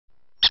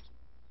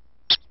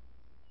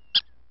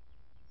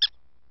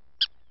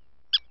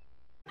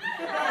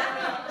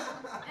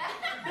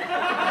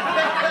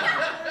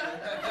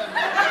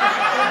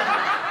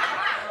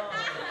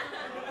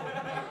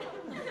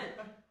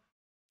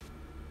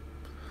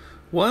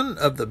One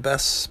of the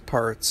best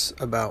parts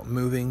about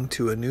moving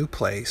to a new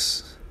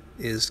place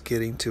is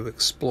getting to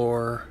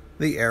explore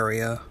the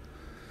area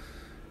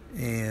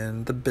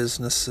and the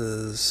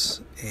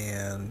businesses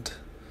and,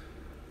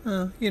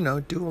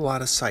 do a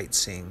lot of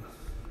sightseeing.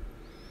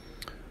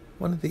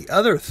 One of the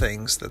other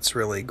things that's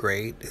really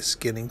great is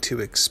getting to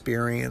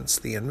experience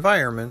the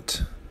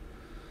environment,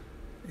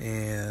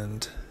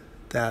 and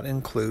that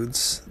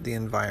includes the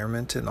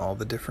environment in all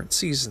the different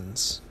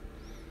seasons.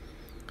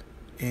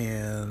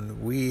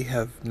 And we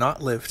have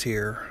not lived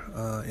here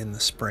in the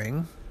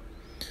spring,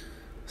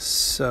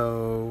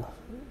 so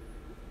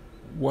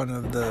one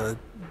of the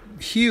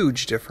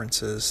huge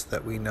differences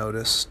that we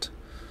noticed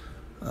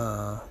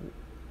after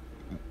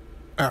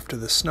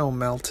the snow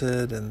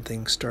melted and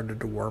things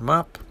started to warm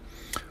up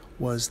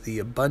was the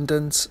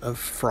abundance of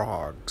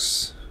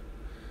frogs.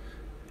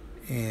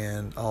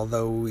 And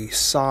although we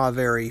saw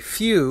very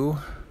few,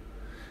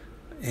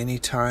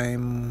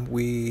 anytime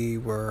we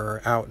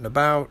were out and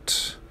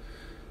about,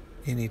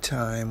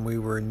 anytime we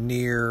were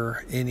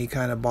near any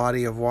kind of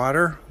body of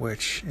water,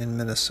 which in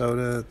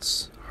Minnesota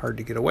it's hard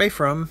to get away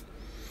from,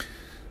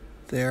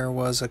 there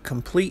was a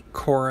complete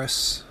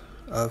chorus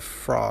of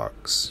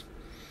frogs.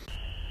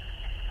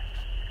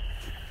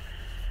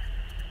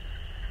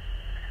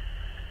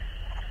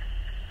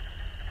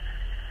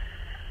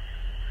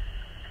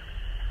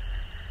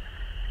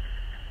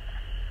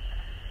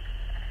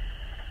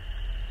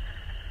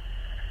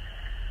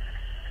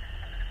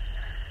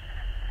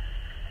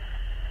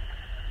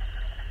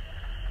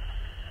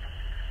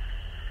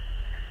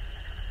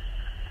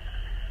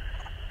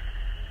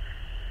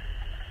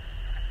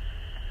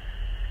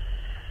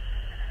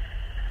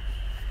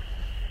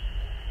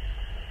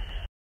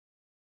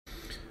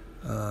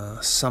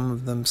 Some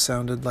of them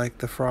sounded like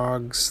the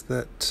frogs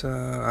that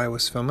I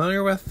was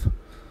familiar with.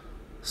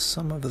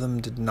 Some of them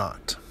did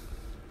not.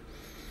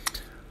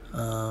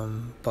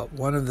 But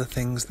one of the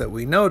things that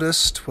we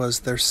noticed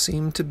was there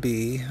seemed to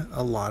be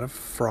a lot of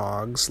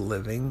frogs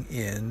living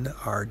in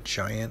our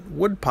giant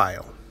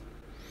woodpile.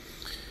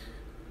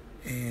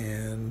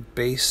 And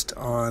based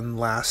on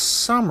last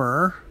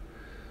summer,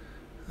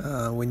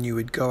 when you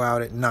would go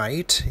out at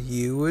night,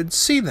 you would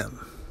see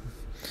them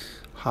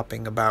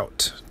hopping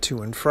about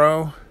to and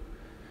fro,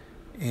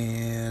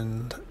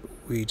 and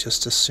we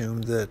just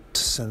assumed that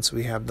since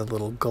we have the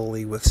little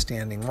gully with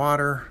standing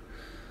water,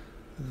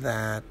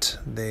 that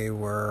they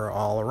were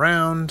all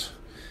around,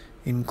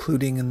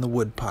 including in the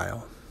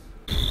woodpile.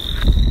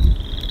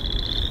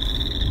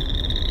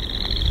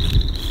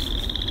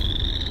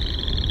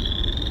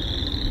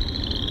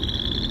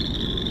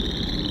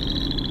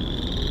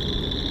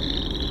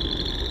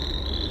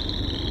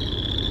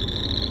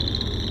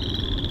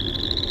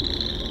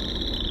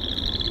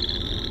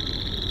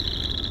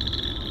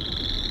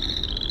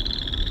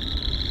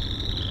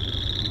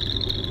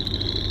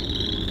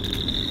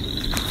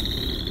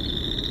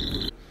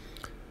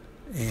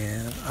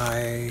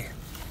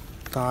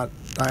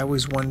 I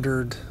always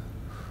wondered,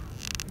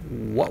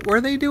 what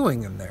were they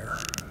doing in there?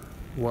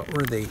 What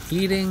were they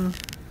eating?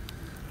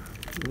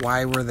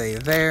 Why were they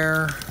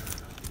there?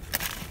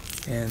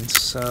 And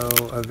so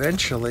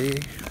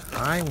eventually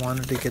I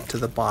wanted to get to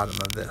the bottom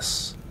of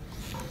this.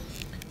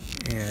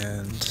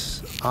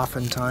 And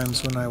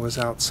oftentimes when I was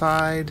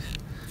outside,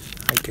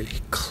 I could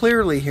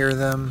clearly hear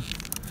them.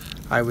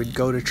 I would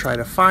go to try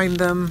to find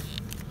them.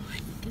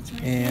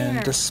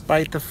 And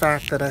despite the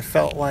fact that I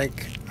felt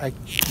like I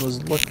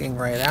was looking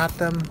right at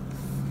them,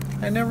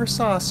 I never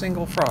saw a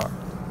single frog.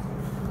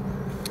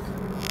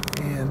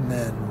 And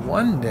then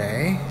one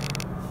day,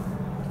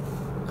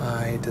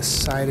 I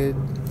decided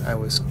I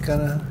was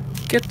gonna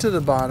get to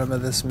the bottom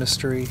of this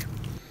mystery,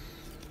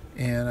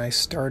 and I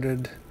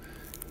started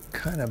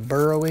kind of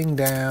burrowing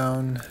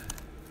down,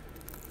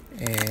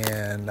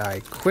 and I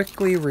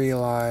quickly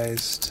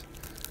realized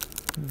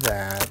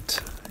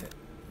that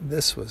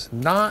this was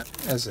not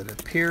as it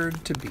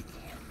appeared to be.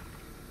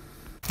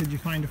 Did you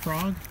find a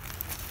frog?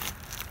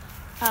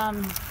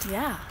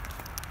 Yeah.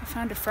 I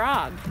found a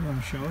frog. You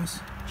want to show us?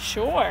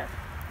 Sure.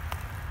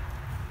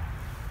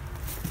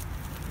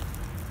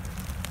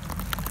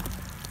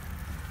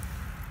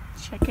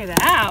 Check it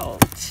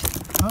out.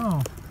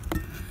 Oh.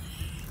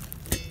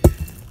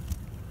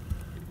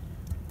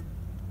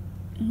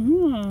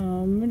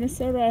 Oh,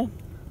 Minnesota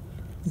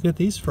Look at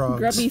these frogs.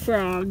 grubby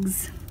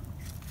frogs.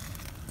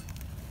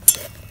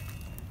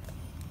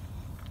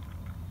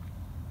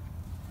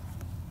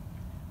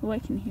 Oh, I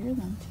can hear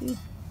them too.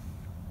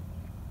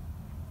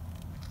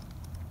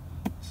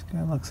 This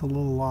guy looks a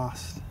little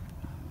lost.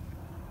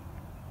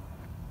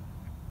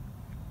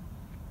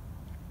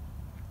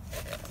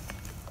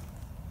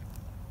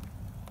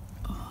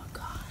 Oh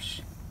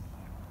gosh.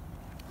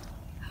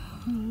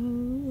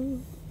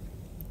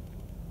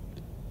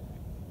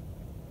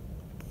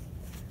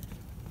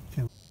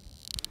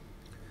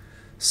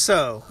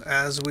 So,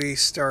 as we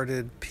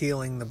started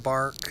peeling the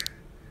bark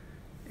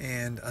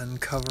and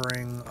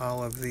uncovering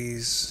all of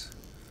these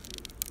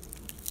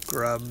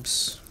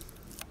grubs,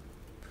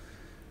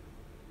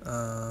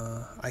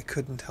 I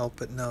couldn't help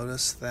but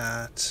notice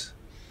that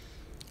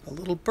A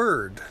little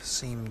bird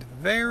seemed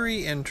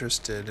very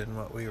interested in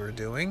what we were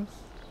doing.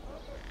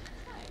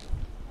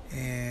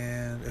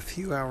 And a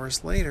few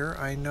hours later,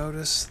 I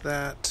noticed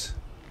that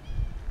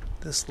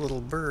this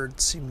little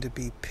bird seemed to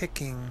be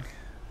picking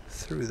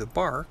through the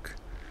bark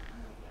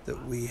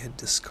that we had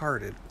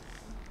discarded.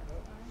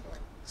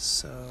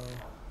 So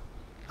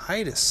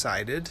I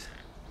decided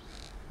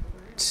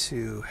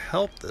to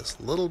help this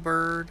little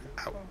bird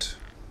out.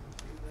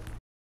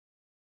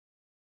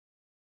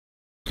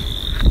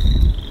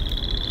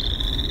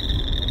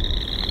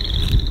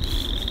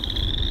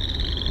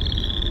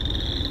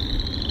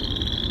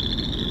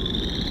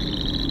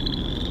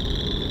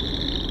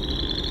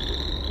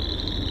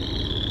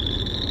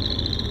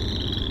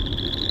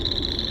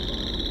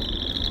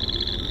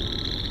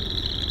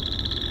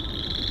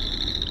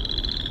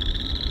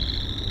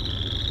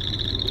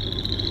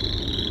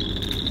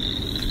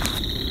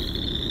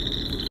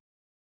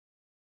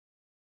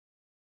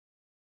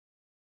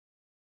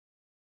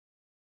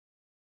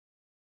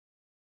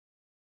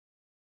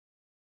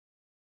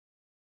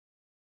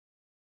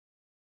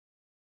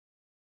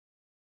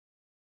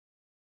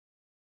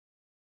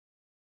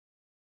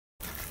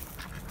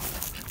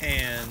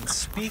 And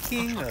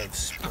speaking of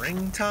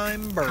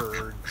springtime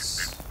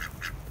birds,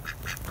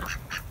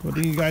 what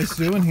are you guys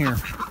doing here?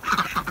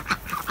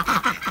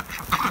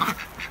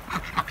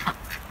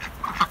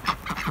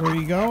 Where are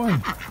you going?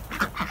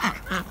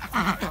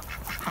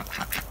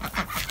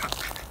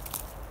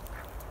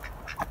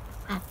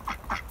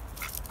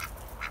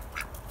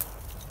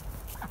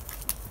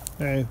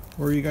 Hey,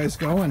 where are you guys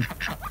going?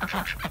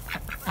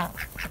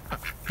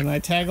 Can I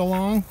tag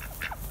along?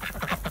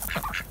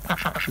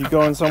 You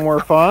going somewhere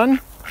fun?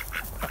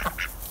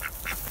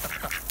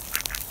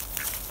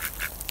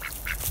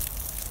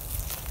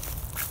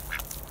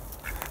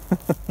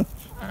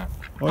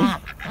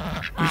 What?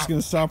 You're just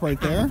gonna stop right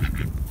there?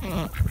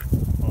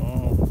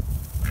 Oh.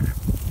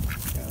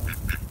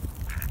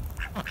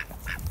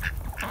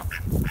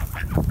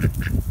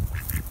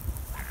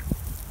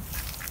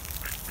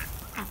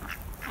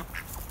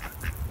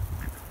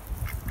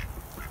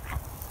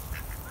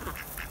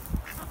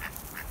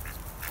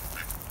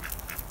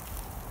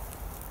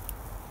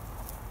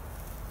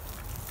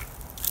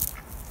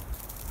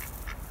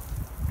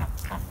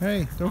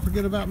 Hey, don't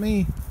forget about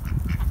me.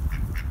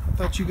 I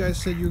thought you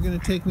guys said you were going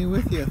to take me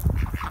with you.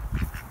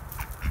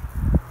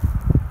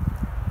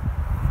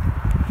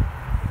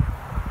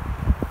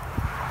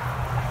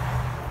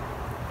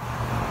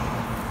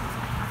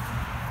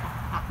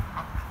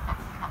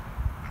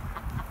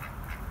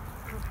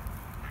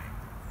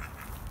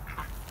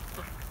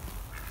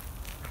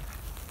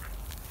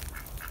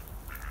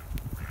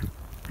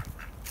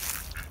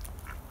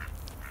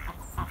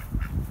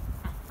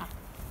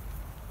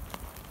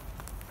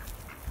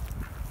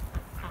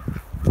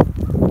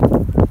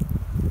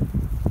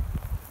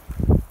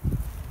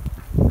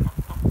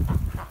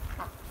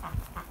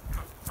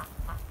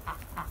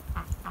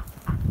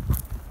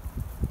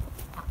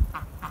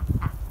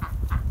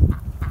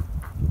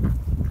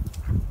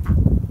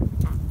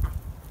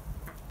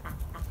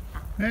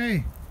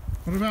 Hey,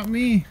 what about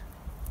me?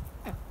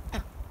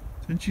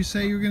 Didn't you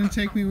say you were going to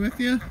take me with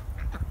you?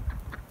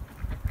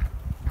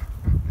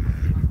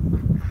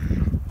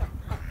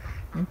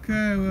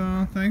 Okay,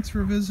 well, thanks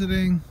for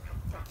visiting.